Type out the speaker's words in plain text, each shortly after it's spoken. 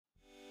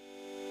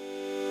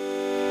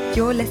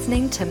You're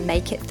listening to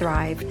Make It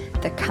Thrive,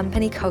 the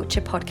Company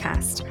Culture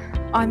Podcast.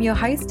 I'm your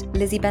host,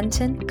 Lizzie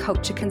Benton,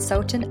 culture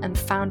consultant and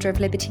founder of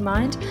Liberty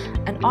Mind,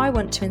 and I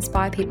want to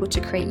inspire people to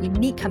create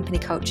unique company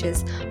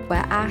cultures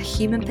where our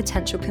human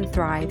potential can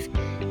thrive.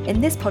 In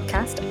this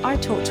podcast, I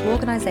talk to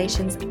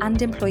organisations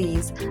and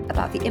employees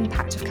about the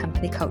impact of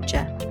company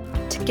culture.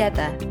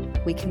 Together,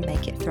 we can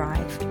make it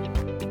thrive.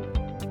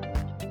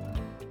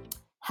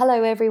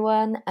 Hello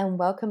everyone, and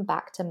welcome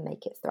back to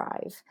Make It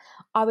Thrive.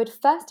 I would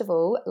first of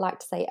all like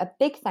to say a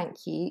big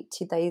thank you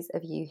to those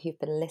of you who've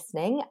been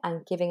listening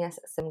and giving us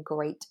some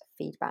great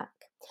feedback.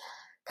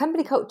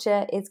 Company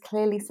culture is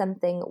clearly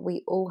something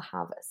we all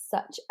have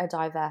such a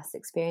diverse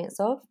experience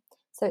of,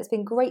 so it's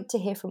been great to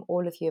hear from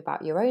all of you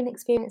about your own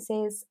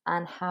experiences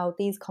and how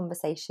these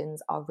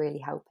conversations are really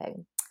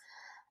helping.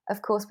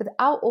 Of course,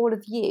 without all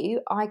of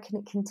you, I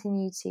couldn't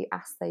continue to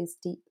ask those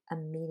deep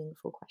and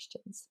meaningful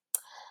questions.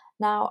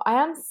 Now,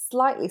 I am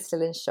slightly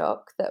still in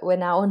shock that we're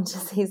now on to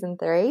season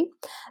 3,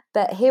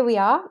 but here we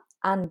are,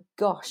 and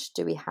gosh,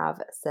 do we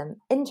have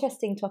some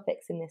interesting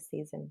topics in this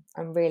season.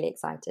 I'm really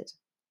excited.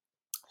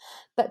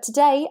 But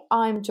today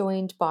I'm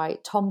joined by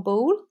Tom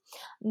Ball,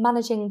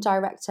 Managing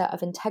Director of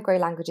Integro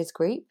Languages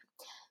Group.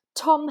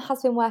 Tom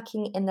has been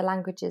working in the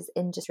languages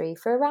industry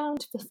for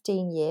around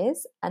 15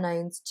 years and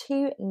owns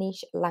 2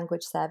 niche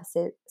language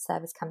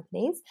service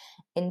companies,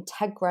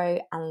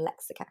 Integro and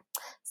Lexica.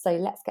 So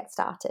let's get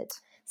started.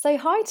 So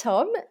hi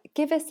Tom,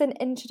 give us an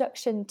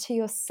introduction to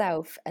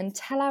yourself and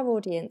tell our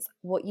audience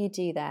what you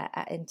do there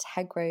at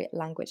Integro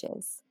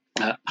Languages.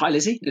 Hi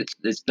Lizzie,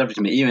 it's lovely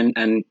to meet you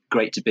and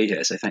great to be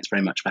here, so thanks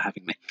very much for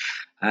having me.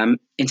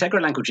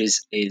 Integro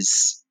Languages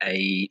is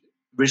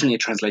originally a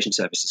translation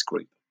services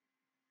group,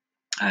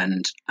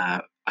 and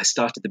I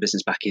started the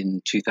business back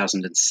in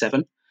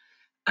 2007,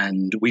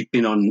 and we've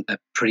been on a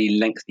pretty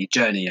lengthy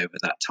journey over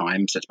that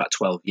time, so it's about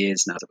 12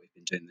 years now that we've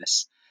been doing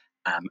this.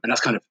 And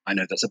that's I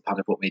know that's a part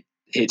of what we're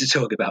here to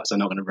talk about, so I'm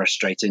not going to rush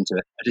straight into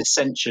it. But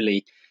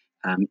essentially,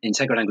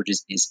 Integro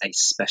Languages is a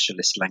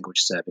specialist language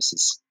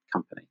services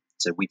company.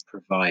 So we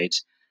provide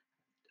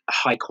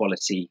high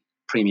quality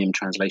premium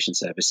translation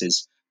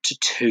services to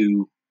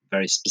 2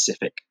 very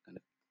specific kind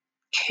of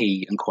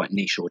key and quite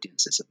niche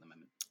audiences at the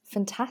moment.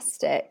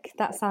 Fantastic.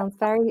 That sounds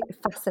very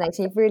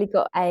fascinating. You've really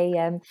got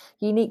a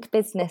unique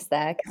business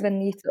there, because when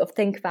you sort of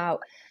think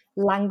about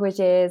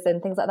languages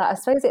and things like that, I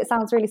suppose it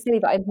sounds really silly,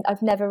 but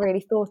I've never really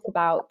thought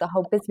about the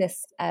whole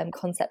business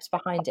concept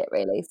behind it,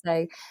 really.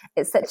 So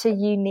it's such a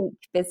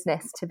unique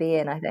business to be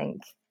in, I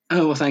think.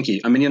 Oh, well, thank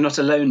you. I mean, you're not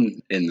alone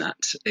in that.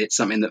 It's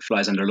something that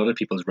flies under a lot of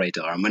people's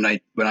radar. And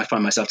when I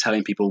find myself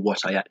telling people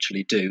what I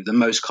actually do, the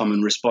most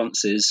common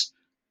response is,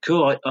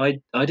 cool, I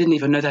didn't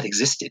even know that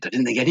existed. I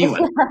didn't think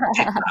anyone did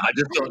that. I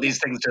just thought these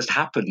things just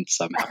happened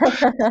somehow.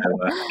 So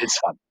it's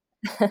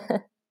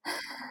fun.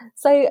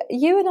 So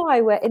you and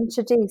I were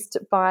introduced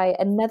by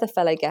another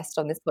fellow guest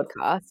on this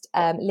podcast,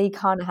 Lee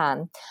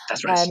Carnahan.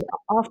 That's right.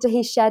 After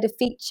he shared a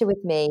feature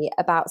with me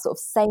about sort of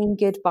saying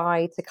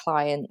goodbye to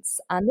clients.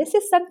 And this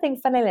is something,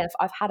 funnily enough,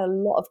 I've had a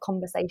lot of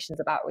conversations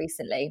about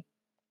recently.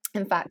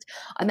 In fact,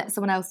 I met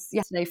someone else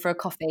yesterday for a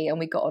coffee and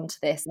we got onto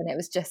this, and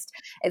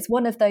it's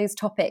one of those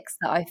topics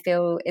that I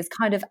feel is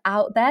kind of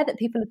out there that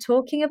people are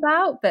talking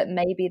about, but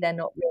maybe they're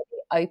not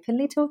really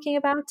openly talking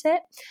about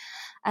it.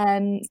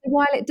 So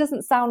while it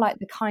doesn't sound like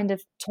the kind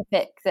of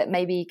topic that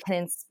maybe can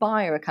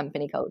inspire a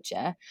company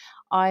culture,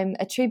 I'm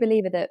a true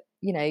believer that,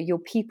 you know, your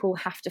people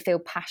have to feel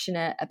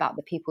passionate about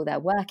the people they're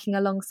working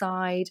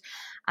alongside.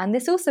 And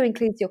this also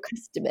includes your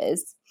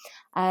customers.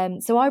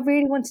 So I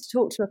really wanted to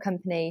talk to a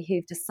company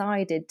who've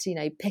decided to, you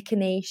know, pick a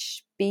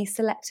niche, be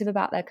selective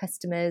about their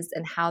customers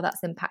and how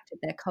that's impacted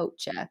their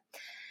culture.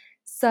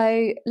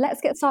 So let's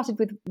get started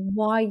with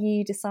why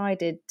you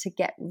decided to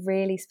get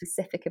really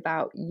specific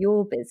about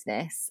your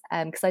business,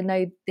 because I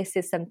know this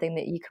is something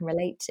that you can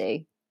relate to.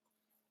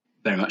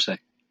 Very much so.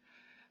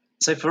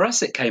 So for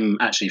us, it came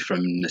actually from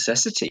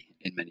necessity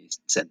in many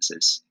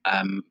senses.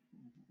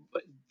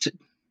 To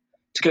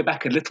go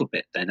back a little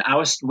bit then,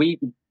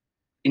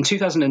 in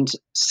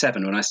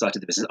 2007, when I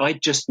started the business, I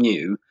just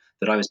knew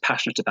that I was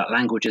passionate about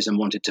languages and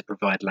wanted to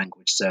provide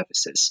language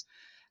services.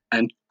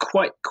 And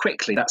quite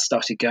quickly, that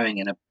started going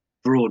in a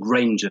broad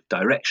range of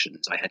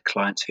directions. I had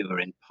clients who were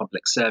in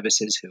public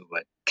services, who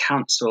were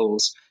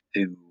councils,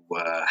 who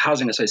were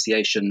housing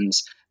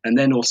associations, and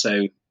then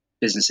also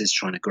businesses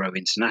trying to grow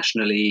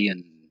internationally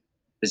and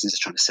businesses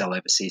trying to sell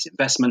overseas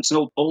investments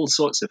and all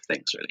sorts of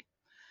things, really.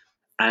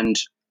 And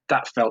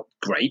that felt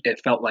great.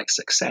 It felt like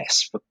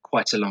success for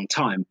quite a long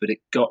time, but it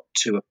got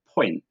to a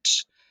point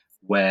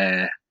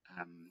where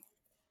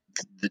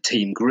the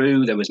team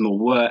grew, there was more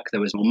work,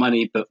 there was more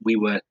money, but we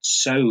were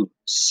so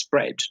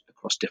spread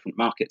across different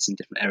markets and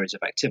different areas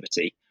of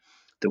activity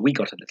that we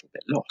got a little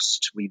bit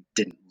lost. We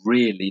didn't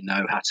really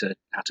know how to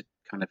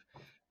kind of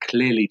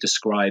clearly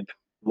describe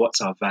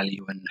what's our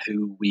value and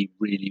who we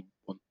really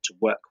want to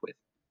work with.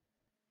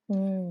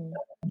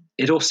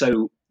 It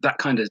also, that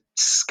kind of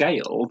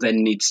scale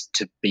then needs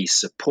to be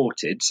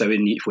supported. So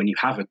when you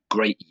have a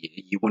great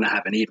year, you want to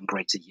have an even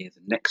greater year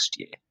the next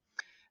year.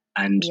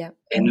 And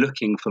in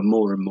looking for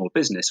more and more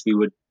business, we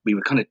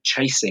were kind of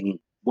chasing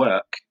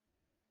work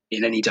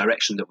in any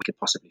direction that we could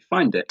possibly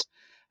find it.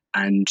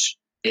 And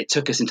it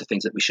took us into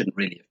things that we shouldn't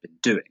really have been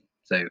doing.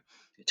 So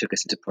it took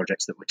us into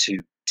projects that were too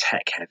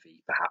tech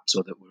heavy, perhaps,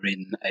 or that were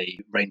in a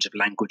range of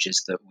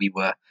languages that we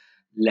were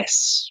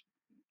less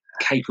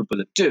capable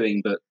of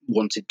doing, but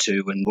wanted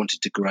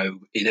to grow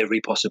in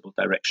every possible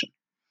direction.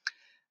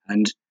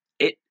 And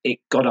it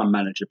got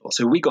unmanageable.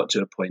 So we got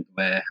to a point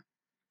where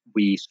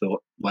we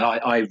thought, well,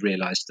 I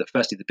realized that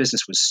firstly, the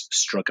business was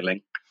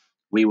struggling.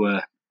 We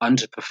were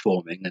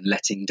underperforming and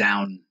letting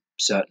down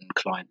certain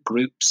client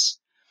groups,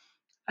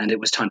 and it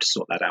was time to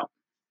sort that out.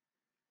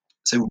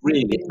 So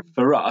really,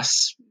 for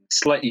us,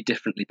 slightly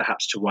differently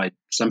perhaps to why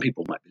some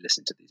people might be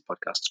listening to these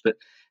podcasts, but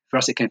for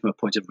us, it came from a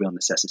point of real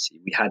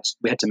necessity. We had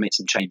to make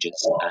some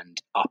changes and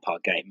up our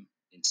game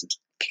in some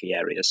key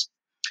areas.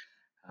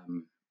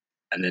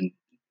 And then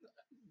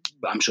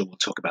I'm sure we'll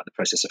talk about the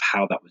process of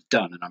how that was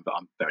done, and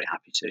I'm very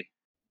happy to.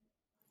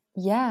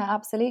 Yeah,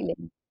 absolutely.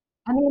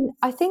 I mean,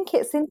 I think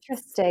it's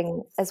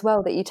interesting as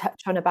well that you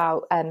touch on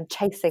about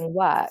chasing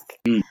work,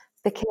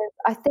 because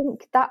I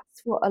think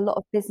that's what a lot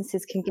of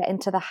businesses can get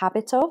into the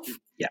habit of.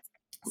 Yeah.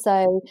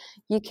 So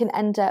you can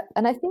end up,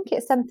 and I think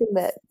it's something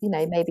that,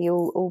 maybe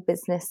all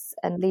business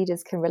and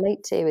leaders can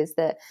relate to, is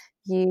that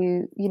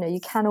you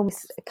can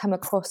almost come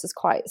across as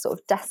quite sort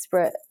of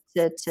desperate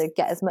to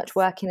get as much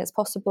work in as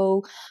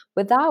possible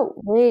without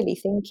really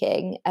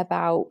thinking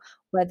about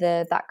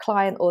whether that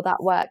client or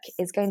that work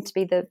is going to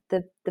be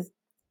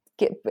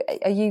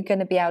are you going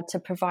to be able to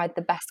provide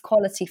the best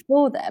quality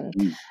for them?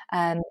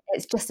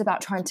 It's just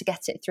about trying to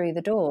get it through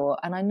the door.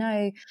 And I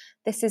know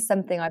this is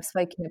something I've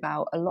spoken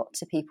about a lot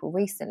to people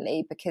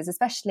recently, because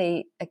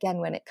especially, again,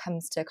 when it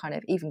comes to kind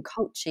of even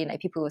culture,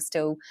 people are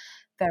still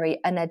very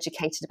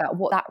uneducated about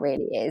what that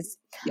really is.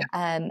 Yeah.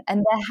 And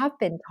there have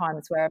been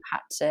times where I've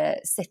had to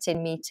sit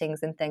in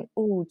meetings and think,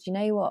 oh, do you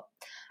know what?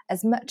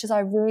 As much as I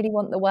really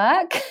want the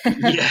work,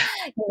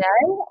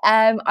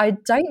 I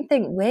don't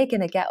think we're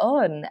going to get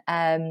on.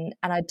 And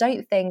I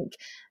don't think,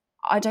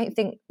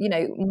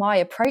 my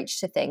approach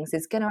to things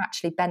is going to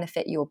actually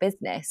benefit your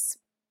business.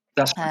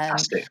 That's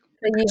fantastic.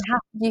 So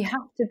you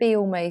have to be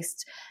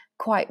almost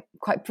quite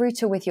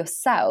brutal with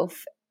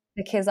yourself,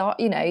 because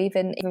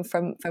even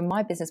from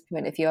my business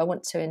point of view, I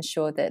want to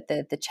ensure that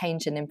the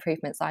change and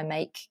improvements I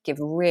make give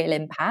real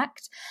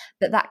impact,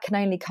 but that can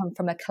only come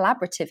from a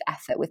collaborative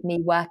effort with me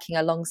working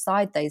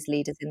alongside those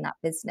leaders in that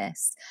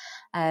business.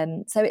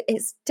 So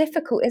it's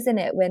difficult, isn't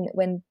it,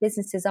 when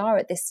businesses are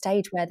at this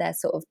stage where they're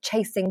sort of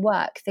chasing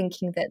work,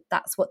 thinking that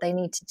that's what they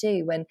need to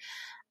do, when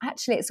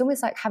actually it's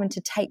almost like having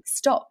to take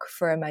stock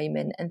for a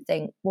moment and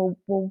think, well,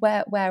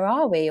 where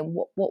are we, and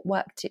what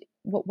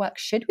work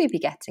should we be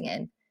getting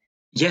in?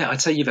 Yeah,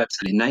 I'd say you've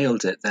absolutely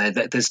nailed it there.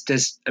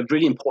 There's a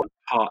really important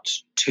part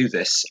to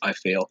this, I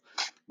feel,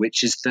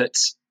 which is that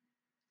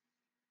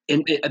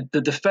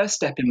the first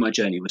step in my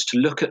journey was to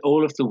look at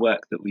all of the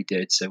work that we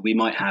did. So we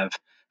might have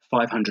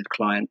 500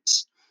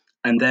 clients,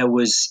 and there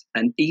was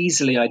an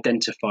easily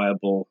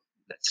identifiable,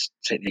 let's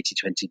take the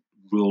 80-20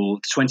 rule,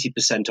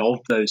 20% of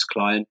those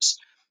clients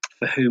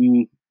for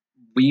whom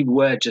we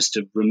were just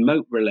a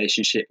remote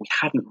relationship. We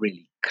hadn't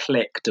really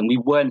clicked, and we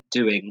weren't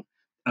doing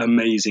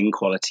amazing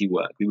quality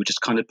work. We were just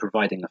kind of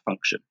providing a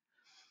function.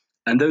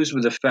 And those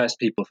were the first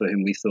people for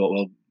whom we thought,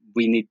 well,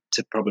 we need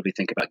to probably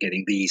think about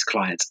getting these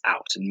clients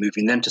out and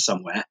moving them to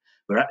somewhere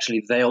where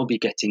actually they'll be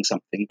getting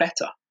something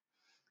better.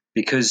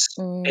 Because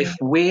if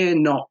we're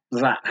not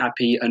that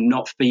happy and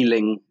not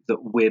feeling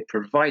that we're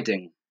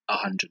providing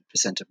 100%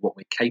 of what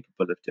we're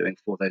capable of doing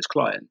for those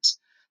clients,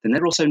 then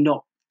they're also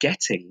not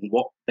getting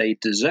what they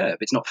deserve.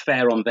 It's not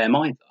fair on them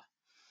either.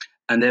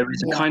 And there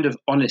is a kind of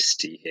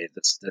honesty here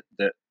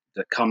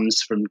that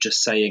comes from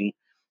just saying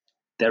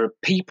there are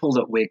people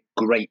that we're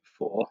great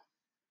for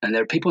and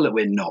there are people that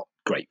we're not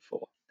great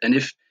for. And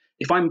if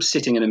I'm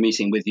sitting in a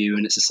meeting with you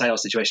and it's a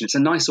sales situation, it's a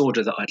nice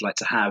order that I'd like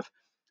to have,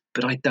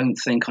 but I don't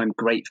think I'm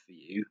great for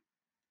you,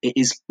 it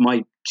is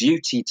my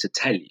duty to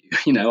tell you.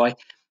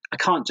 I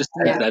can't just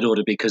take that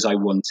order because I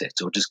want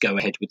it, or just go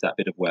ahead with that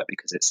bit of work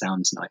because it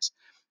sounds nice.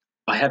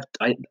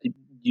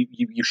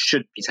 You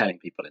should be telling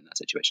people in that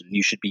situation, and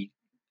you should be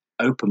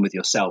open with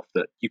yourself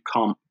that you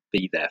can't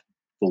be there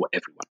for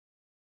everyone.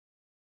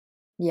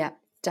 Yeah,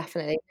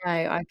 definitely. No,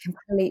 I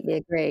completely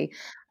agree.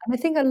 And I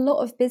think a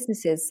lot of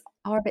businesses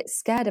are a bit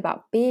scared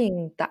about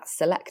being that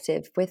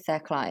selective with their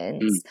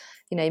clients.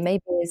 Maybe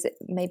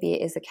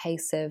it is a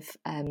case of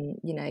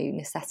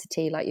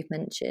necessity, like you've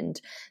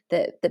mentioned,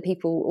 that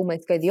people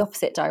almost go the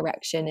opposite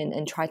direction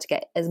and try to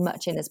get as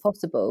much in as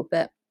possible.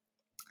 But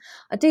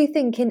I do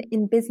think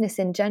in business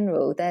in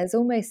general, there's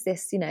almost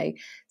this,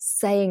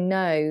 saying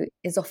no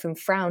is often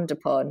frowned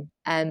upon,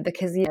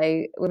 because,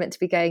 we're meant to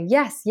be going,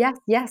 yes, yes,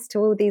 yes, to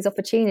all these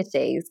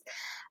opportunities.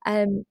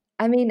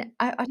 I mean,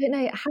 I don't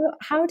know,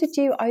 how did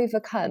you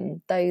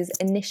overcome those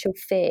initial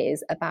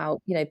fears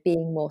about,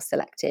 being more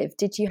selective?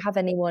 Did you have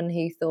anyone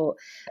who thought,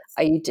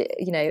 are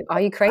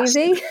you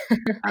crazy?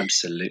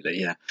 Absolutely,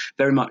 yeah,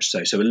 very much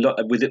so. So a lot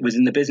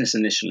within the business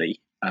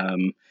initially,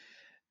 Um,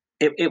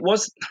 it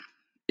was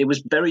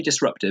very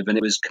disruptive, and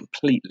it was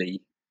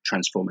completely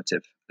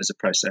transformative as a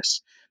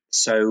process.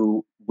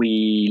 So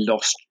we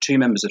lost 2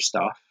 members of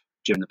staff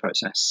during the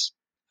process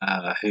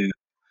who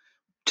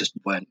just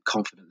weren't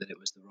confident that it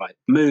was the right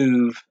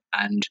move.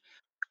 And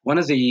one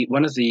of the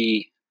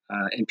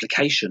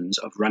implications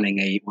of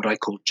running what I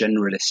call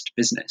generalist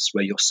business,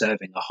 where you're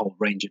serving a whole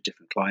range of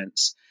different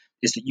clients,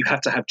 is that you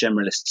have to have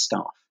generalist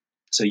staff.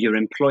 So your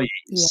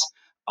employees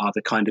are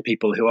the kind of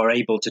people who are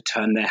able to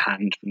turn their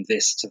hand from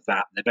this to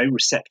that. They're very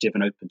receptive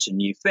and open to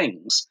new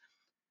things,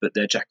 but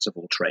they're jacks of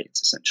all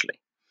trades, essentially.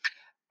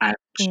 And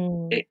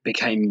it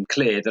became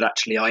clear that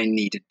actually I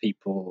needed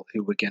people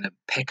who were going to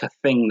pick a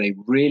thing they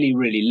really,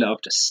 really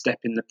loved, to step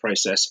in the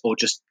process, or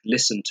just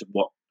listen to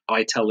what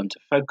I tell them to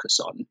focus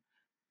on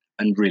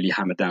and really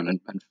hammer down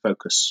and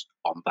focus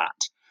on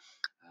that.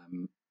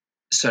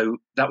 So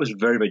that was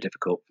very, very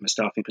difficult from a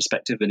staffing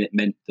perspective, and it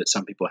meant that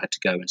some people had to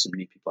go and some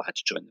new people had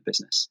to join the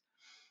business.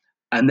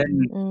 And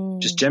then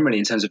just generally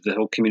in terms of the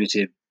whole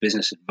community of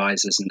business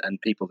advisors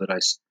and people that I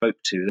spoke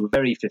to, they were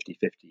very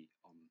 50-50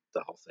 on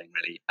the whole thing,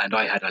 really. And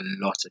I had a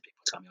lot of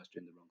people tell me I was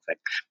doing the wrong thing.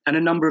 And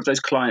a number of those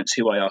clients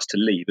who I asked to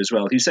leave as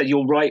well, who said,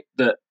 you're right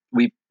that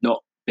we've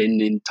not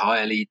been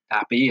entirely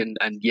happy, and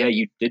yeah,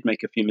 you did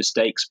make a few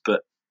mistakes,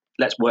 but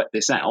let's work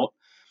this out.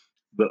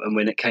 And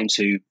when it came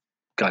to,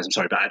 guys, I'm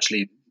sorry, but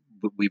actually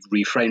we've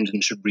reframed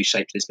and should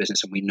reshape this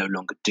business, and we no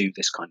longer do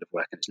this kind of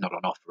work, and it's not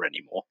on offer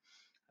anymore.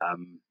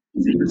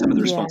 Some of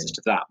the responses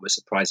to that were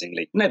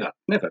surprisingly never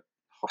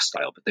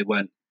hostile, but they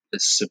weren't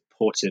as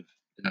supportive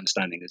and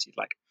understanding as you'd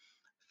like.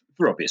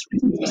 For obvious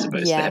reasons, I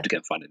suppose. They have to go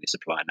and find a new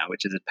supplier now,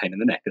 which is a pain in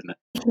the neck, isn't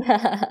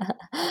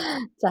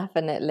it?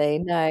 Definitely.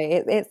 No,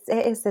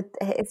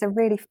 it's a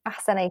really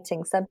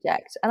fascinating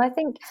subject, and I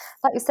think,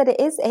 like you said, it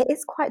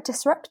is quite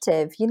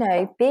disruptive.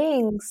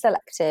 Being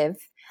selective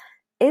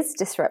is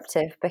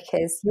disruptive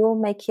because you're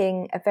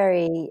making a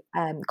very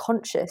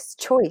conscious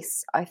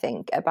choice, I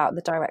think, about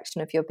the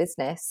direction of your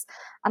business.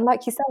 And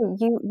like you say,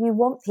 you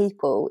want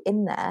people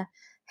in there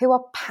who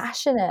are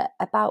passionate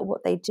about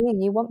what they do.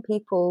 You want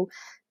people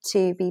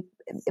to be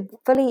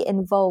fully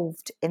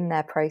involved in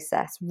their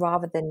process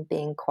rather than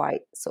being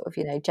quite sort of,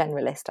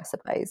 generalist, I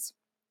suppose.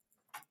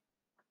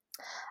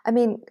 I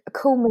mean,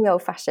 call me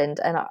old-fashioned,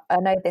 and I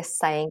know this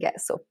saying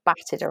gets sort of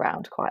batted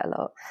around quite a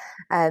lot,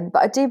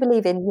 but I do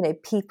believe in,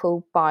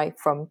 people buy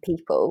from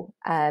people.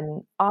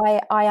 I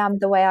am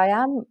the way I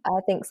am. I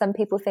think some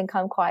people think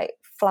I'm quite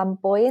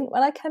flamboyant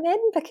when I come in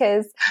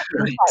because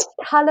I'm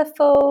quite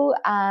colourful,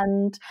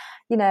 and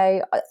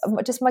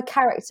just my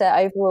character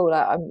overall.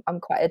 I'm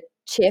quite a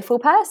cheerful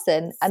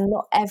person, and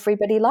not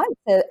everybody likes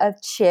a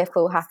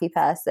cheerful, happy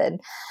person.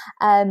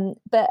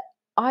 But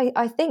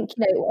I think,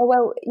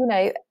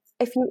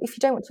 if you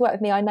don't want to work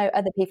with me, I know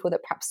other people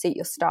that perhaps suit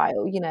your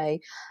style.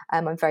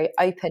 I'm very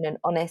open and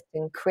honest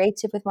and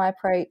creative with my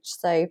approach.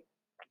 So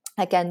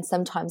again,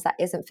 sometimes that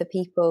isn't for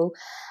people.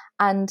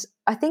 And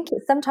I think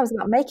it's sometimes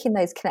about making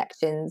those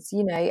connections,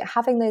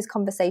 having those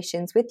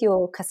conversations with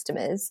your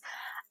customers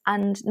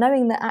and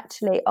knowing that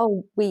actually,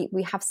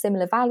 we have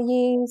similar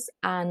values,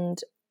 and,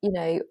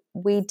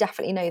 we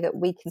definitely know that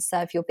we can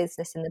serve your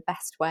business in the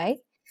best way.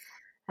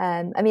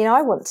 I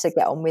want to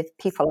get on with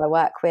people I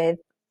work with.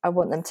 I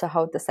want them to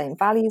hold the same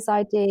values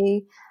I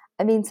do.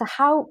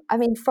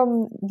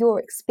 From your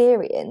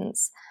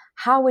experience,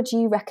 how would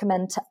you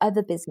recommend to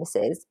other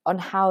businesses on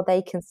how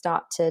they can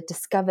start to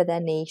discover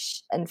their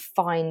niche and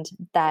find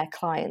their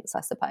clients,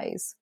 I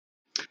suppose?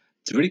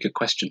 It's a really good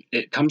question.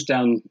 It comes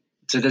down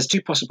to, there's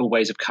 2 possible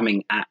ways of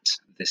coming at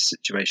this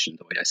situation,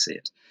 the way I see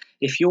it.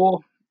 If you're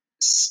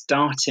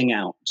starting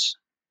out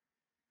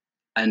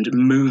and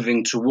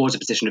moving towards a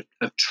position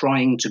of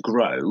trying to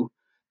grow,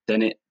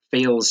 then it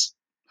feels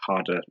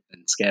harder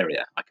and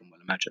scarier, I can well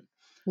imagine.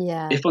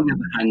 Yeah. If, on the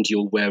other hand,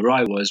 you're where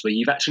I was, where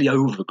you've actually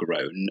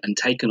overgrown and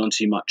taken on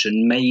too much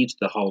and made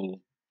the whole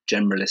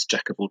generalist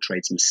jack of all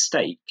trades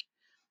mistake,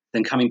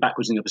 then coming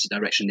backwards in the opposite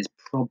direction is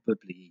probably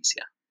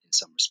easier in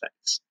some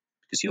respects,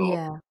 because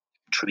you're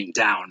trimming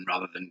down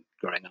rather than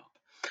growing up.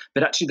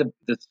 But actually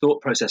the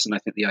thought process and I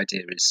think the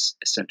idea is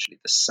essentially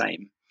the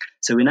same.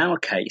 So in our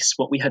case,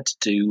 what we had to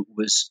do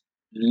was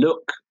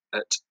look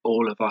at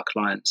all of our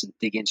clients and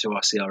dig into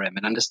our CRM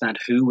and understand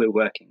who we're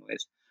working with.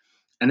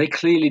 And they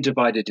clearly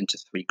divided into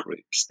 3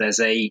 groups. There's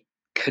a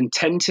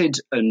contented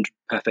and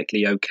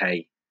perfectly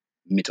okay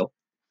middle.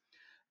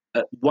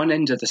 At one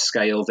end of the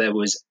scale, there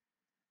was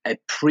a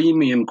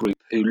premium group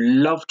who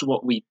loved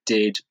what we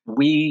did.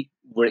 We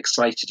were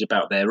excited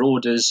about their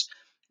orders.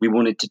 We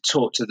wanted to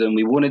talk to them.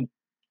 We wanted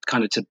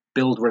kind of to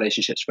build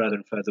relationships further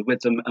and further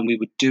with them. And we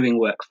were doing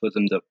work for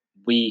them that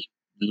we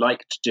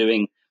liked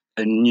doing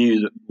and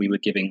knew that we were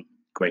giving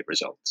great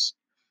results.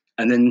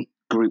 And then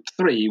group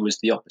 3 was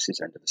the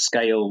opposite end of the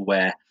scale,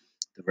 where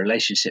the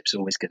relationships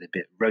always get a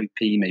bit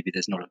ropey. Maybe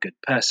there's not a good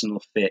personal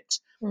fit.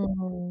 The kind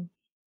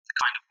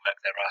of work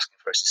they're asking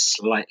for is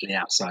slightly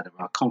outside of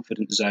our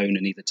confidence zone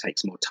and either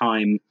takes more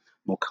time,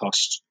 more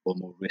cost, or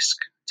more risk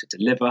to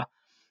deliver,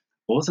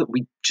 or that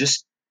we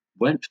just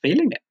weren't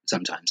feeling it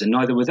sometimes, and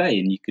neither were they,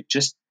 and you could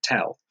just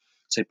tell.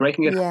 So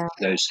breaking it up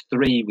into those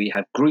three, we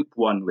have group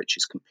one, which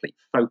is complete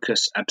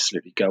focus,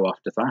 absolutely go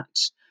after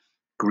that.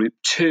 Group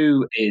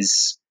two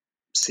is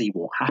see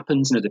what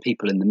happens. The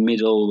people in the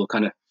middle will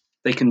kind of,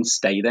 they can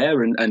stay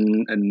there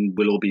and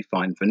we'll all be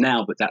fine for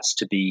now, but that's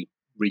to be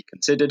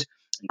reconsidered.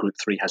 And group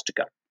three has to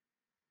go.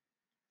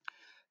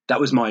 That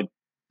was my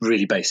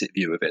really basic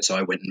view of it. So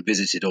I went and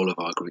visited all of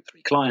our group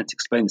three clients,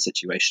 explained the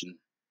situation.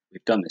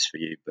 We've done this for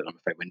you, but I'm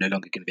afraid we're no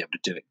longer going to be able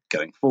to do it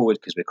going forward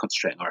because we're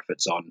concentrating our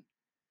efforts on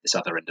this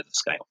other end of the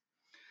scale.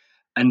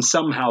 And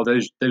somehow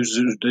those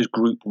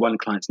group one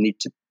clients need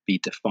to be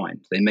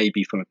defined. They may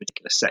be from a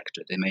particular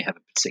sector. They may have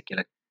a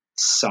particular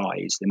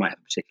size. They might have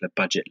a particular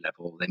budget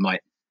level. They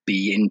might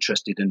be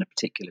interested in a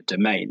particular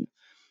domain.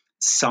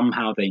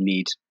 Somehow they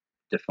need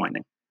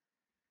defining.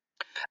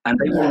 And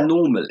they will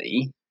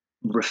normally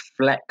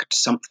reflect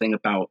something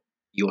about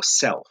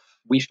yourself.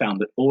 We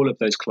found that all of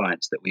those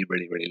clients that we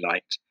really, really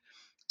liked.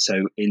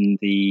 So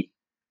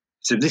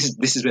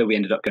this is where we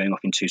ended up going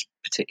off in two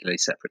particularly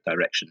separate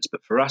directions.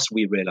 But for us,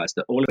 we realized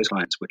that all of those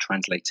clients were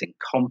translating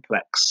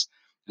complex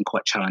and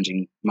quite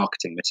challenging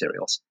marketing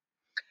materials.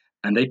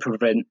 And they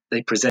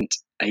present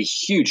a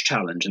huge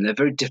challenge, and they're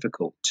very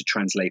difficult to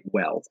translate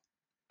well.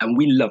 And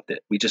we loved it.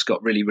 We just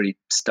got really, really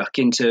stuck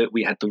into it.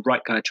 We had the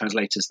right kind of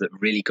translators that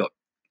really got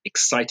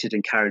excited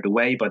and carried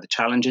away by the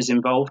challenges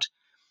involved.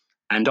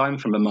 And I'm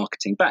from a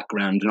marketing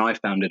background, and I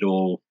found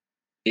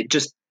it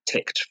just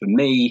ticked for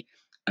me,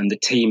 and the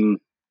team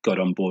got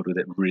on board with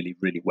it really,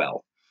 really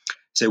well.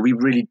 So we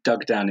really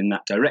dug down in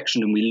that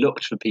direction, and we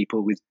looked for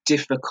people with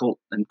difficult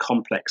and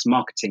complex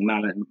marketing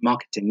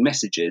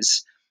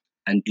messages,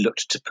 and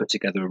looked to put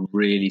together a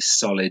really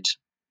solid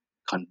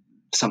kind of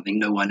something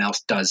no one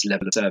else does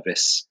level of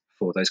service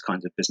for those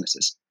kinds of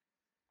businesses.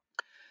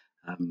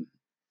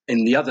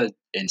 In the other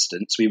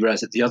instance, we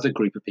realized that the other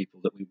group of people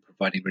that we were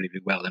providing really,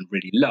 really well and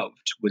really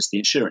loved was the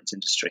insurance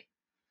industry.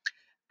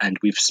 And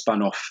we've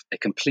spun off a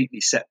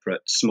completely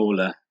separate,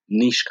 smaller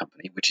niche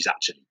company, which is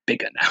actually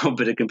bigger now,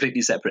 but a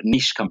completely separate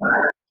niche company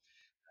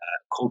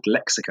called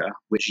Lexica,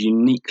 which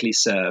uniquely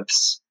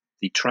serves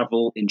the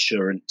travel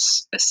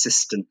insurance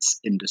assistance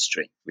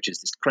industry, which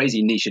is this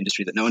crazy niche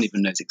industry that no one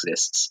even knows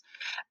exists.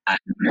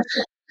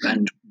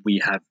 And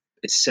we have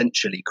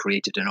essentially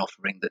created an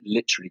offering that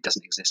literally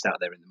doesn't exist out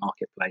there in the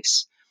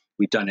marketplace.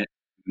 We've done it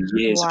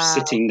years of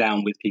sitting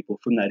down with people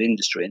from that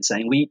industry and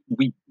saying,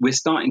 we're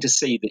starting to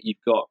see that you've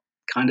got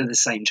kind of the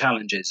same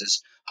challenges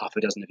as half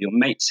a dozen of your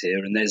mates here,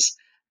 and there's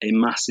a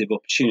massive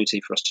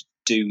opportunity for us to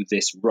do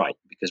this right,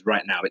 because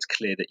right now it's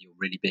clear that you're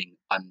really being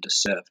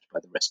underserved by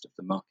the rest of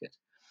the market.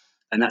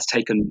 And that's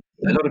taken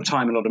a lot of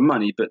time, a lot of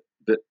money, but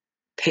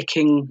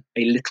picking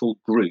a little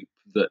group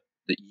that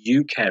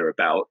you care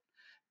about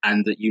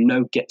and that you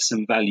know get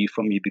some value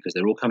from you because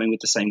they're all coming with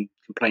the same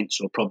complaints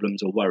or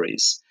problems or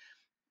worries,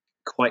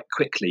 quite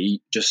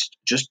quickly just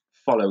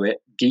follow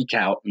it, geek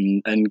out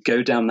and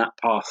go down that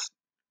path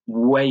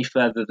way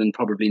further than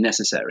probably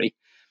necessary,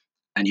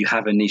 and you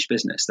have a niche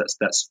business.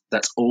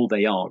 That's all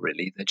they are,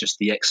 really. They're just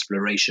the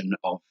exploration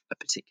of a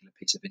particular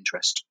piece of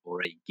interest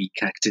or a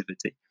geek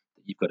activity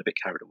that you've got a bit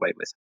carried away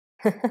with.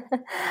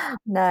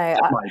 No,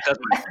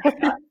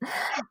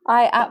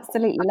 I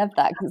absolutely love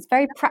that, because it's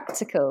very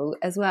practical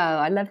as well.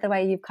 I love the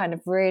way you've kind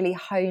of really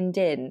honed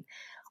in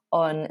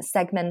on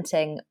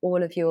segmenting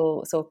all of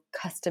your sort of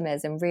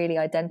customers and really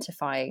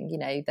identifying,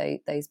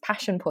 those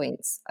passion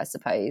points, I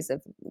suppose,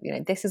 of,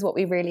 this is what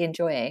we're really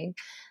enjoying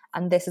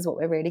and this is what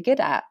we're really good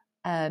at.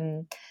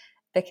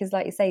 Because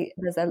like you say,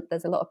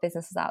 there's a lot of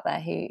businesses out there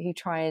who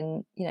try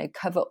and,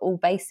 cover all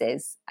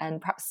bases,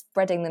 and perhaps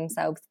spreading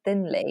themselves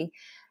thinly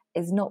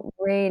is not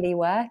really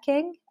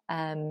working.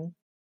 Well,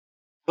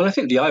 I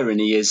think the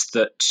irony is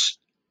that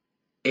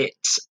it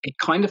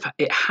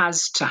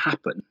has to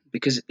happen,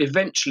 because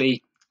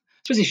eventually,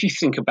 especially if you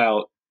think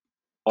about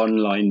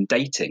online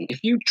dating,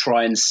 if you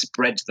try and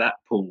spread that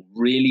pool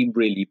really,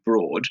 really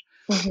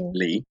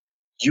broadly,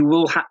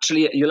 you'll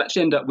actually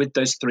end up with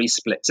those three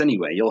splits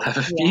anyway. You'll have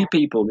a few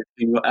people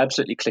who are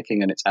absolutely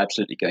clicking and it's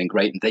absolutely going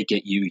great, and they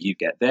get you, you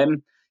get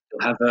them.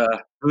 You'll have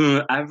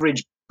a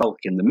average bulk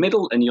in the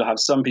middle, and you'll have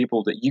some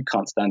people that you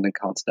can't stand and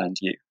can't stand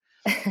you.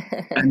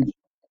 And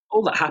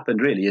all that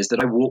happened really is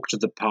that I walked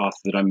the path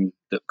that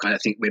I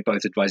think we're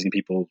both advising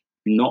people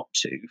not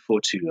to for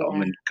too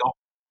long, and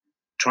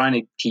trying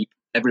to keep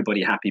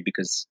everybody happy,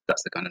 because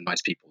that's the kind of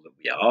nice people that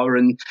we are,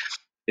 and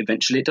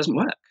eventually it doesn't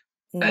work.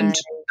 No. And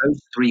those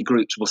three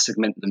groups will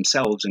segment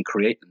themselves and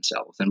create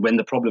themselves, and when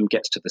the problem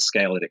gets to the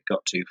scale that it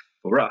got to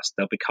for us,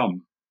 they'll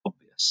become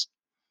obvious.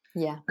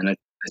 And I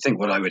think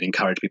what I would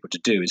encourage people to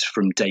do is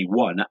from day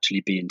one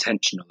actually be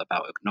intentional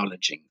about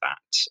acknowledging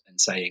that and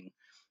saying,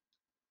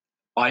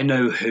 I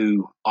know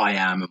who I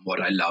am and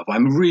what I love.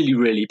 I'm really,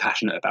 really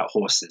passionate about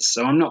horses,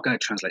 so I'm not going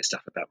to translate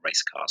stuff about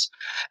race cars.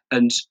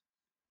 And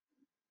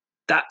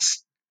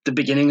that's the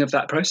beginning of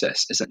that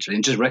process, essentially,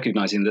 and just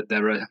recognizing that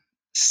there are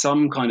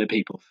some kind of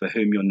people for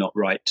whom you're not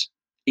right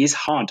is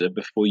harder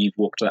before you've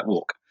walked that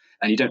walk.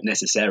 And you don't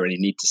necessarily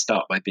need to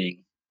start by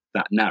being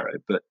that narrow,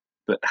 but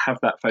but have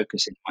that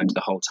focus in mind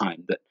the whole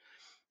time that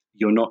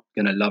you're not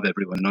going to love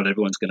everyone. Not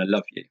everyone's going to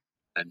love you.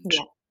 And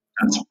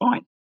that's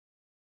fine.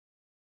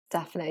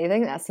 Definitely. I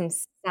think that's some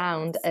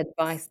sound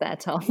advice there,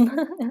 Tom.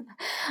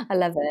 I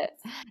love it.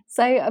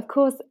 So, of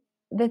course,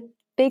 the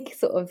big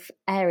sort of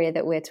area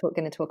that we're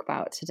going to talk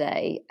about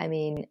today, I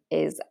mean,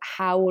 is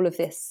how all of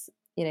this,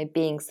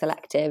 being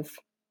selective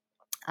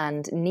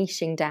and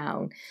niching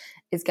down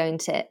is going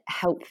to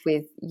help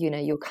with,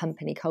 your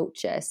company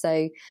culture.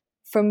 So,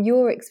 from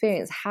your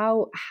experience,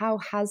 how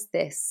has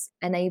this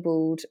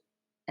enabled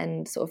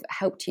and sort of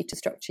helped you to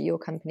structure your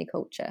company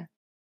culture?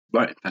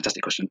 Right.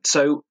 Fantastic question.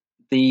 So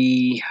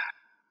the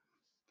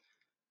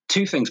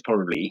two things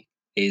probably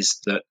is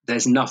that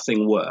there's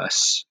nothing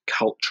worse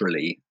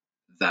culturally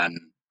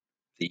than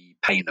the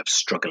pain of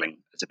struggling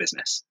as a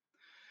business.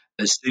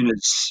 As soon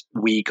as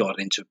we got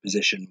into a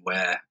position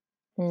where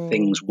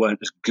things weren't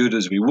as good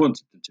as we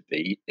wanted them to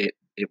be, it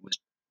was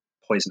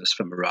poisonous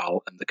for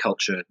morale, and the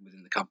culture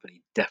within the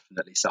company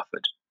definitely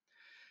suffered.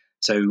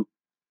 So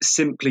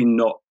simply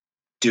not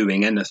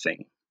doing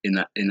anything in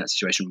that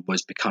situation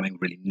was becoming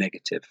really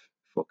negative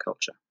for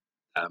culture.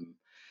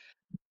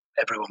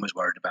 Everyone was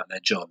worried about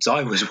their jobs.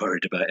 I was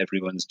worried about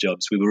everyone's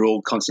jobs. We were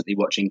all constantly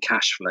watching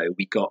cash flow.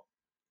 We got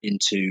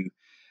into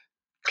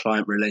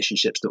client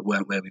relationships that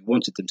weren't where we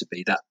wanted them to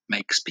be. That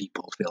makes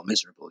people feel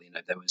miserable.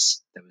 There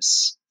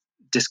was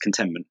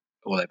discontentment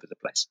all over the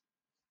place.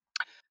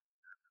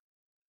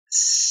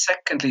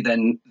 Secondly,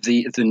 then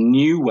the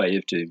new way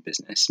of doing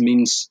business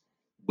means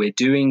we're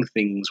doing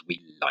things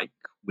we like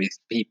with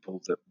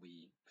people that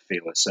we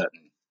feel a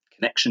certain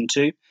connection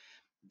to.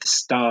 The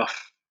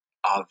staff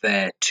are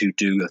there to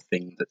do a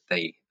thing that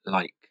they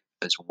like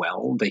as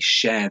well. They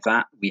share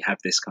that. We have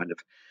this kind of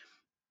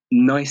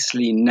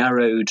nicely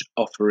narrowed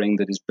offering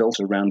that is built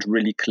around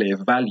really clear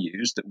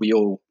values that we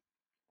all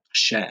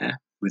share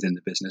within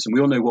the business, and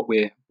we all know what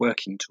we're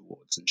working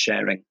towards and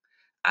sharing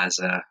as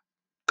a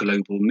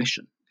global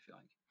mission, if you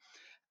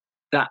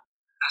like.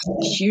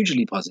 That's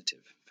hugely positive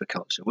for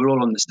culture. We're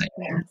all on the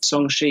same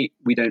song sheet.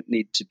 We don't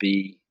need to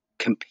be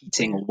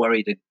competing or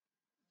worried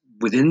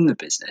within the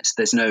business.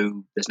 There's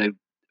no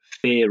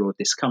fear or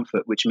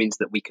discomfort, which means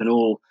that we can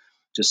all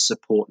just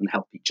support and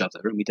help each other,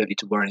 and we don't need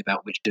to worry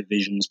about which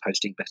division's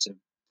posting better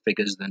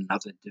figures than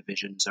other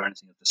divisions or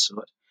anything of the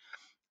sort.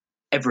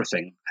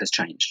 Everything has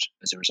changed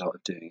as a result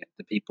of doing it.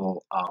 The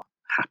people are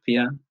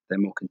happier, they're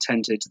more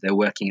contented, they're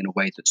working in a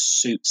way that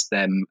suits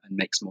them and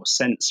makes more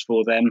sense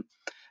for them,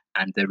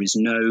 and there is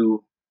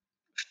no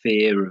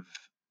fear of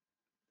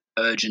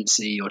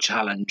urgency or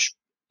challenge,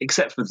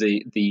 except for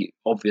the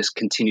obvious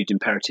continued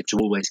imperative to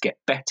always get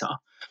better.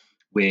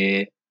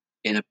 We're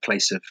in a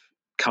place of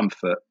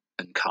comfort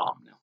and calm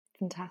now.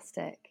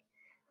 Fantastic.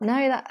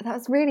 No,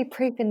 that's really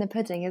proof in the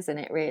pudding, isn't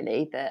it,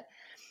 really? That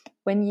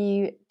when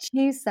you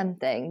choose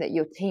something that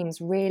your team's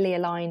really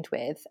aligned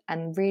with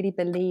and really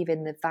believe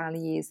in the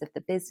values of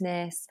the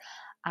business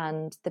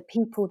and the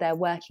people they're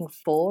working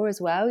for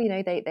as well,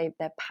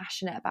 they're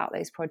passionate about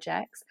those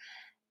projects.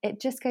 It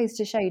just goes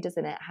to show,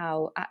 doesn't it,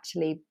 how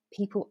actually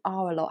people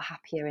are a lot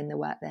happier in the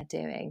work they're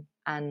doing.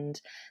 And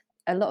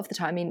a lot of the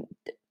time, I mean,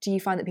 do you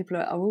find that people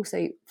are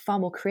also far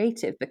more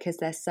creative because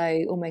they're so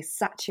almost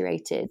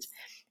saturated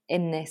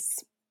in this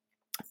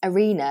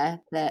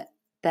arena that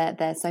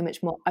they're so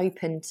much more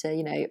open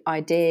to,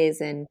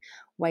 ideas and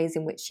ways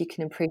in which you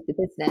can improve the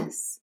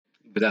business?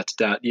 Without a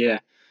doubt, yeah.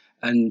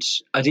 And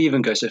I'd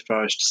even go so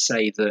far as to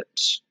say that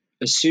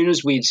as soon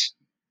as we'd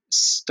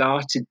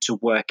started to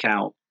work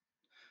out,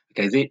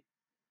 okay,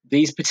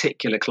 these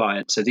particular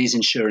clients, so these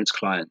insurance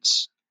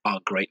clients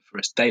are great for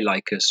us. They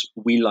like us.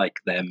 We like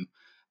them.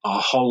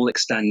 Our whole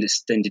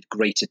extended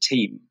greater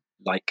team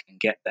like and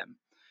get them.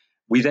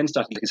 We then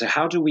started looking, so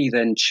how do we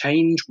then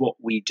change what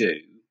we do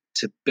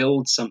to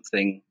build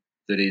something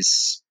that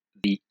is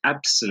the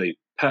absolute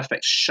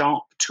perfect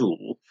sharp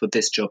tool for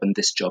this job and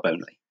this job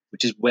only,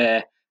 which is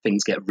where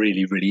things get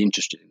really, really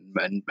interesting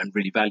and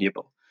really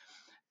valuable.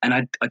 And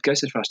I'd go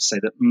so far as to say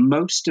that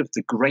most of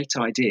the great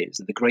ideas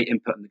and the great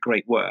input and the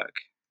great work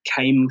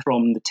came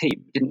from the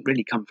team. It didn't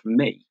really come from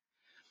me.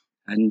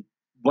 And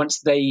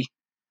once they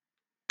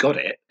got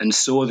it and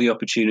saw the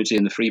opportunity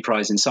and the free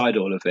prize inside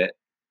all of it,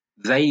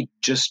 they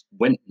just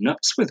went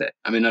nuts with it.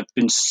 I mean, I've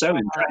been so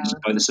impressed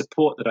by the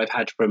support that I've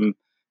had from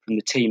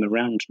the team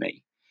around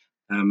me.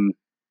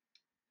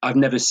 I've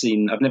never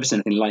seen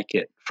anything like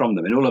it from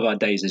them. In all of our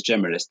days as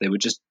generalists, they were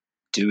just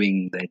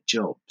doing their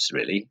jobs,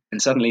 really,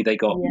 and suddenly they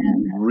got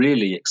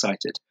really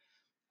excited.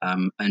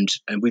 And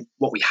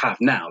what we have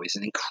now is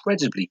an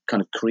incredibly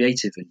kind of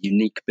creative and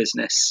unique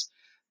business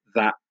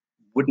that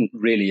wouldn't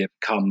really have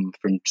come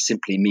from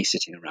simply me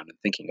sitting around and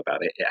thinking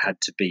about it. It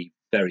had to be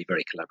very,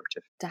 very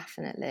collaborative.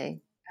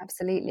 Definitely.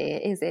 Absolutely.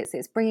 It is.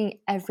 It's bringing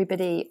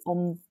everybody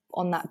on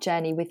that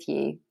journey with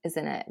you,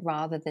 isn't it?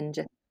 Rather than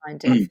just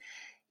kind of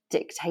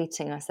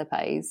dictating, I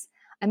suppose.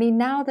 I mean,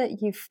 now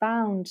that you've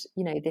found,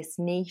 this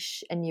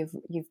niche and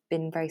you've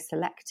been very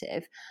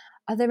selective,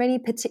 Are there any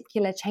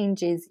particular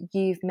changes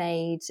you've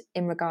made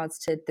in regards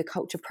to the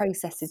culture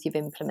processes you've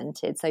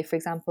implemented? So, for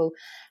example,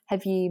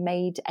 have you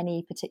made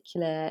any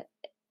particular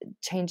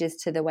changes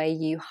to the way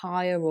you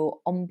hire or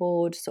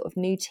onboard sort of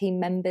new team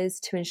members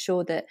to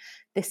ensure that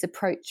this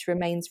approach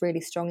remains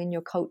really strong in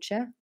your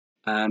culture?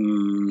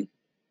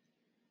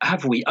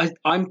 Have we?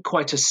 I'm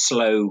quite a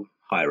slow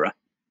hirer,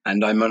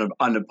 and I'm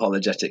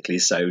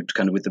unapologetically so,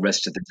 kind of with the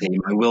rest of the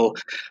team. I will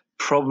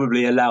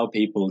probably allow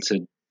people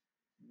to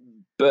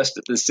burst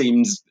at the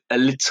seams a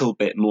little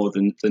bit more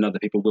than other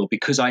people will,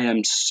 because I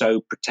am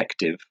so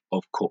protective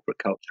of corporate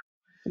culture.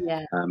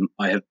 Yeah.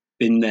 I have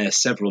been there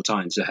several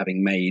times of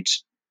having made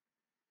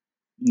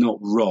not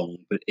wrong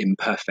but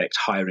imperfect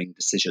hiring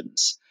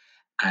decisions,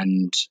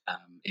 and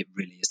it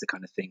really is the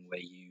kind of thing where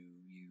you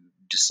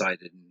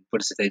decide in,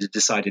 what is it? They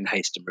decide in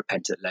haste and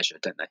repent at leisure,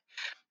 don't they?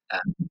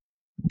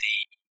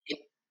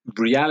 The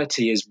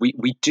reality is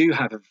we do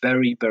have a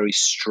very, very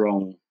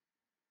strong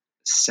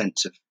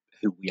sense of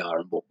who we are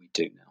and what we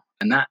do now,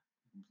 and that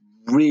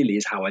really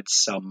is how I'd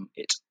sum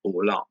it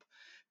all up,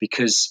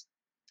 because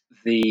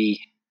the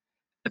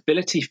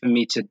ability for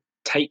me to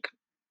take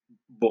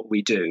what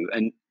we do,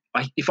 and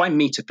if I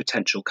meet a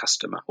potential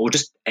customer, or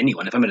just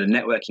anyone, if I'm at a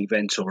networking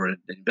event or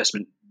an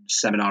investment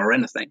seminar or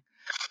anything,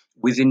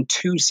 within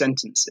 2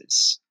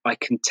 sentences, I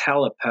can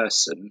tell a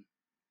person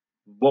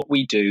what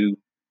we do,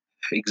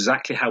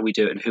 exactly how we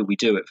do it, and who we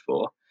do it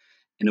for,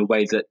 in a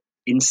way that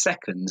in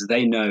seconds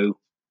they know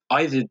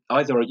either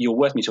you're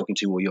worth me talking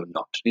to or you're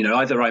not.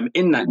 Either I'm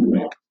in that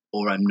group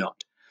or I'm not.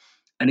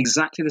 And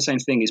exactly the same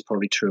thing is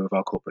probably true of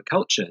our corporate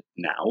culture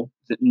now,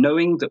 that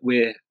knowing that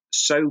we're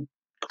so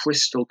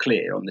crystal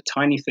clear on the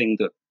tiny thing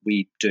that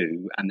we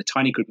do and the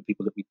tiny group of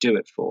people that we do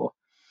it for,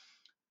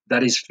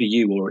 that is for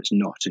you or it's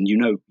not. And you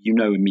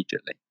know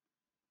immediately.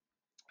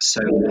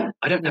 So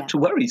I don't have to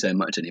worry so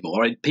much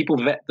anymore. People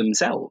vet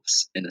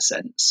themselves, in a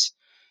sense,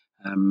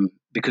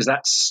 because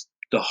that's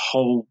the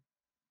whole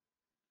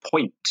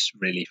point,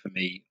 really, for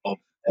me, of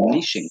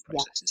unleashing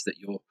process, is that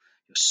you're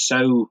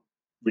so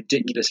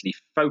ridiculously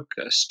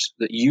focused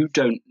that you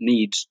don't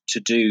need to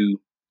do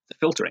the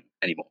filtering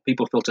anymore.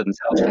 People filter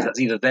themselves because that's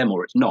either them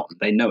or it's not, and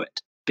they know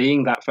it.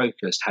 Being that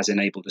focused has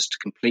enabled us to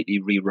completely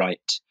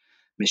rewrite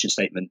mission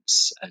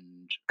statements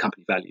and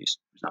company values,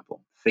 for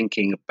example.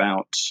 Thinking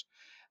about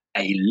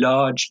a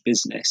large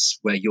business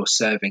where you're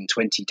serving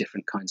 20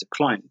 different kinds of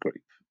client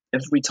group.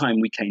 Every time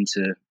we came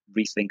to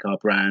rethink our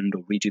brand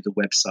or redo the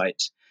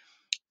website,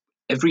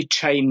 every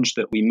change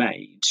that we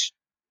made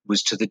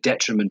was to the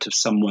detriment of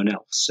someone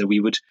else. So we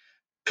would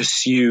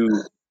pursue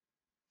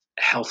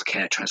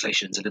healthcare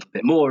translations a little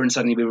bit more, and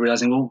suddenly we were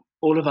realizing, well,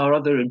 all of our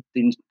other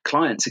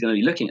clients are going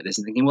to be looking at this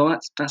and thinking, well,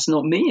 that's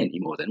not me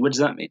anymore then. What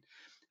does that mean?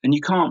 And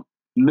you can't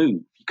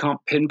move. You can't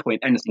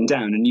pinpoint anything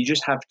down, and you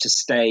just have to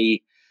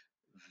stay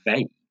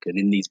vague and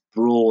in these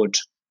broad,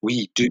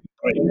 we do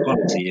great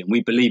quality and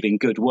we believe in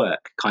good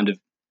work, kind of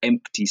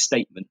empty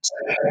statements.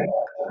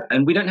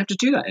 And we don't have to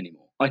do that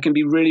anymore. I can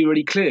be really,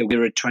 really clear.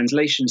 We're a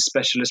translation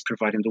specialist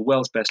providing the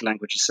world's best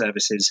language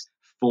services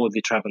for the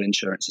travel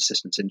insurance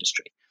assistance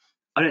industry.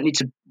 I don't need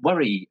to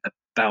worry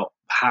about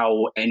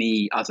how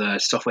any other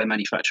software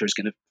manufacturer is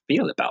going to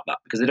feel about that,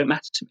 because they don't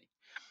matter to me.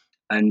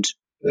 And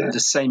the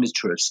same is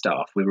true of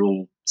staff. We're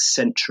all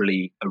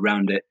centrally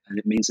around it, and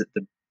it means that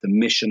the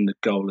mission, the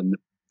goal, and the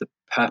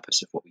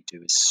purpose of what we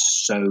do is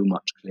so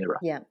much clearer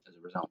as a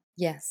result.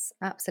 Yes,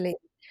 absolutely.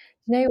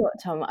 You know what,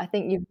 Tom? I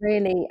think you've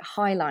really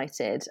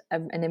highlighted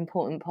an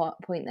important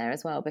point there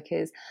as well,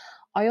 because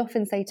I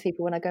often say to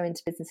people when I go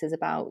into businesses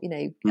about,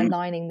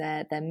 aligning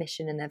their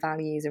mission and their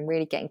values and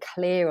really getting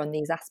clear on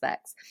these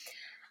aspects,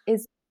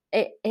 is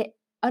it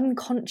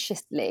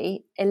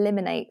unconsciously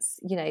eliminates,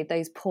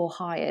 those poor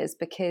hires,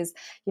 because,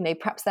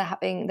 perhaps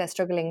they're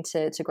struggling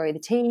to grow the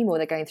team, or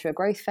they're going through a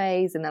growth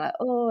phase and they're like,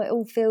 oh, it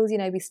all feels,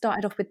 we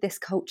started off with this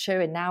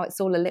culture and now it's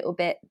all a little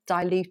bit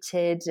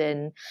diluted,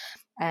 and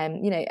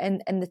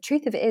and the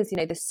truth of it is,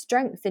 the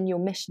strength in your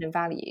mission and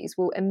values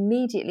will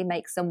immediately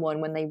make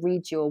someone, when they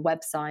read your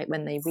website,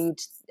 when they read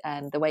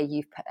the way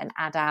you've put an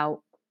ad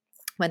out,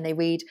 when they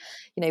read,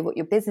 what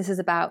your business is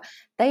about,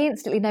 they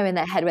instantly know in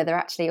their head whether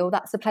actually, oh,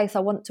 that's the place I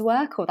want to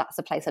work, or that's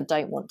the place I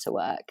don't want to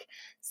work.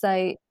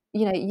 So,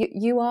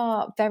 you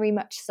are very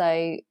much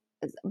so,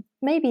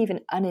 maybe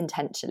even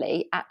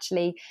unintentionally,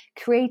 actually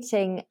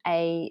creating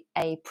a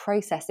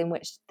process in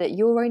which that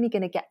you're only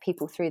going to get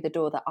people through the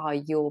door that are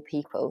your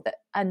people, that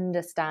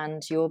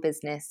understand your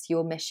business,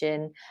 your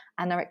mission,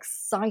 and are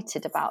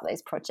excited about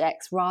those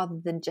projects, rather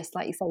than just,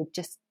 like you say,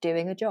 just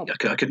doing a job.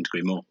 I couldn't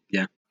agree more.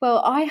 Yeah.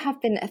 Well, I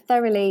have been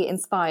thoroughly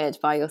inspired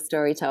by your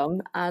story,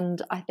 Tom,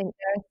 and I think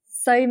there are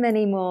so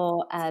many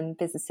more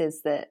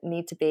businesses that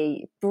need to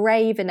be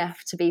brave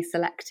enough to be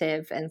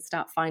selective and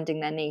start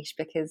finding their niche,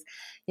 because,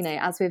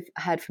 as we've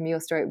heard from your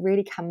story, it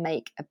really can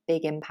make a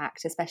big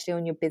impact, especially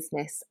on your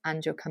business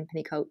and your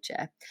company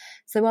culture.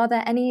 So are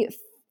there any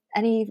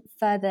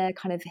further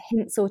kind of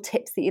hints or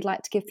tips that you'd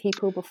like to give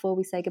people before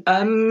we say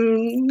goodbye?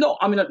 No,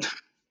 I don't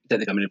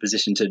think I'm in a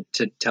position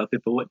to tell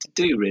people what to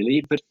do,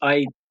 really, but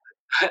I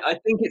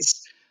think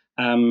it's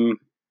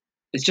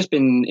it's just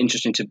been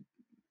interesting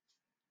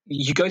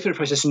you go through the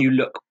process and you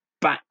look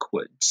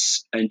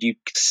backwards and you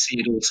see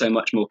it all so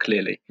much more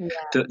clearly. Yeah.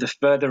 The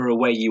further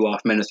away you are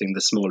from anything,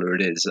 the smaller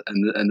it is,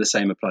 and the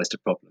same applies to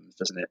problems,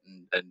 doesn't it?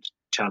 And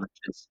challenges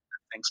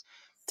and things.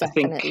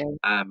 Definitely.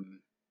 I think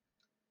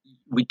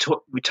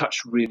we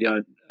touched really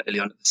early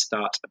on at the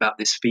start about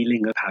this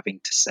feeling of having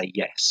to say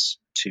yes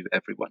to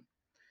everyone.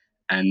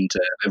 And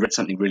I read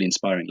something really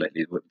inspiring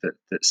lately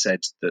that said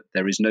that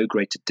there is no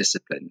greater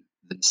discipline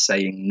than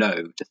saying no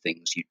to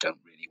things you don't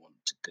really want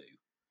to do,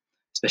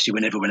 especially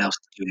when everyone else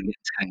is doing it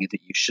and telling you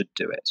that you should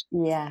do it.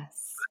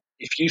 Yes.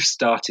 If you've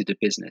started a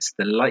business,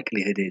 the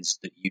likelihood is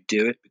that you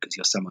do it because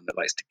you're someone that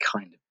likes to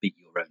kind of beat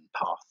your own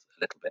path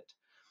a little bit.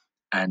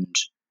 And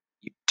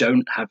you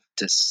don't have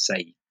to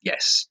say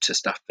yes to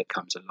stuff that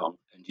comes along.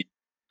 And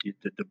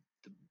the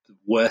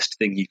worst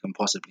thing you can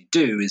possibly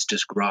do is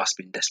just grasp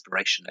in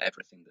desperation at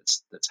everything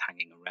that's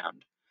hanging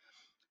around.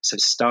 So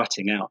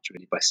starting out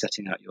really by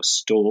setting out your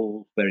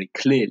stall very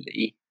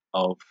clearly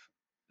of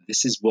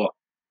this is what,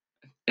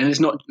 and it's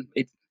not,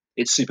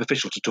 it's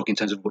superficial to talk in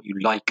terms of what you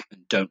like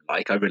and don't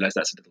like. I realize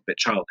that's a little bit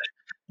childish,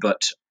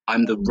 but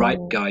I'm the right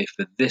guy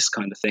for this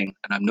kind of thing,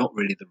 and I'm not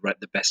really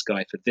the best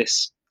guy for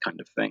this kind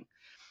of thing.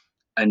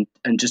 And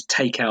just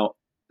take out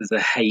the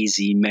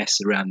hazy mess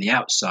around the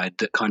outside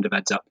that kind of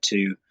adds up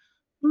to,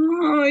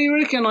 you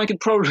reckon I could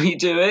probably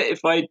do it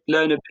if I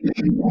learn a bit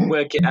and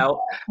work it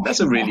out? That's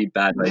a really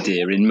bad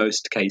idea in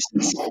most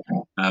cases,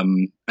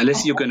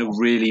 unless you're going to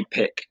really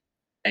pick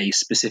a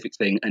specific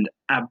thing and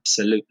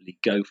absolutely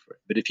go for it.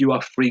 But if you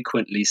are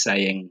frequently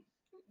saying,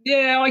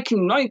 yeah, I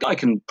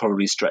can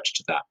probably stretch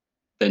to that,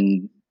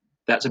 then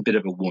that's a bit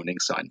of a warning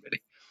sign,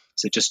 really.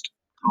 So just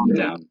calm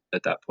down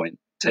at that point.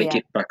 Take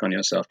it back on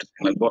yourself to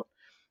think, like, what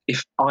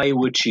if I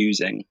were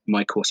choosing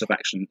my course of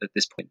action at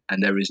this point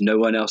and there is no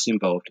one else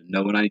involved and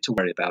no one I need to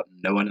worry about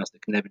and no one else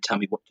that can ever tell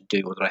me what to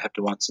do or that I have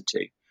to answer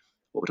to,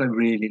 what would I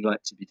really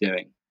like to be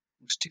doing?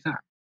 Let's do that.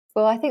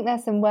 Well, I think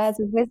there's some words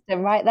of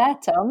wisdom right there,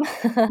 Tom.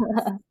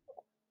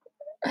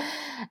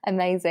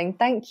 Amazing.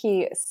 Thank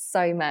you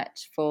so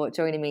much for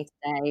joining me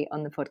today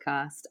on the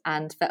podcast.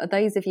 And for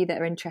those of you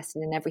that are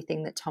interested in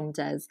everything that Tom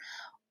does,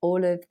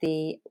 all of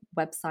the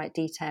website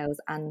details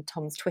and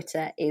Tom's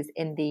Twitter is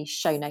in the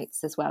show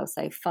notes as well.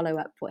 So follow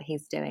up what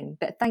he's doing.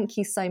 But thank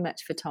you so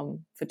much for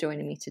Tom for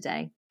joining me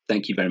today.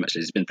 Thank you very much,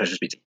 Liz. It's been a pleasure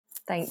speaking.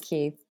 Thank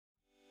you.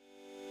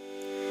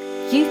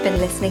 You've been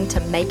listening to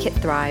Make It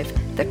Thrive,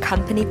 the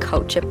Company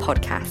Culture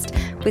Podcast,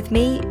 with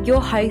me,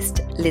 your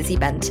host, Lizzie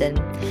Benton.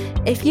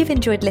 If you've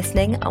enjoyed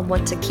listening and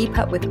want to keep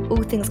up with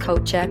all things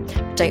culture,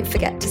 don't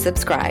forget to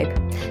subscribe.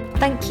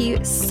 Thank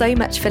you so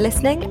much for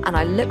listening, and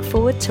I look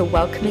forward to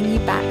welcoming you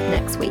back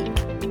next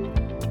week.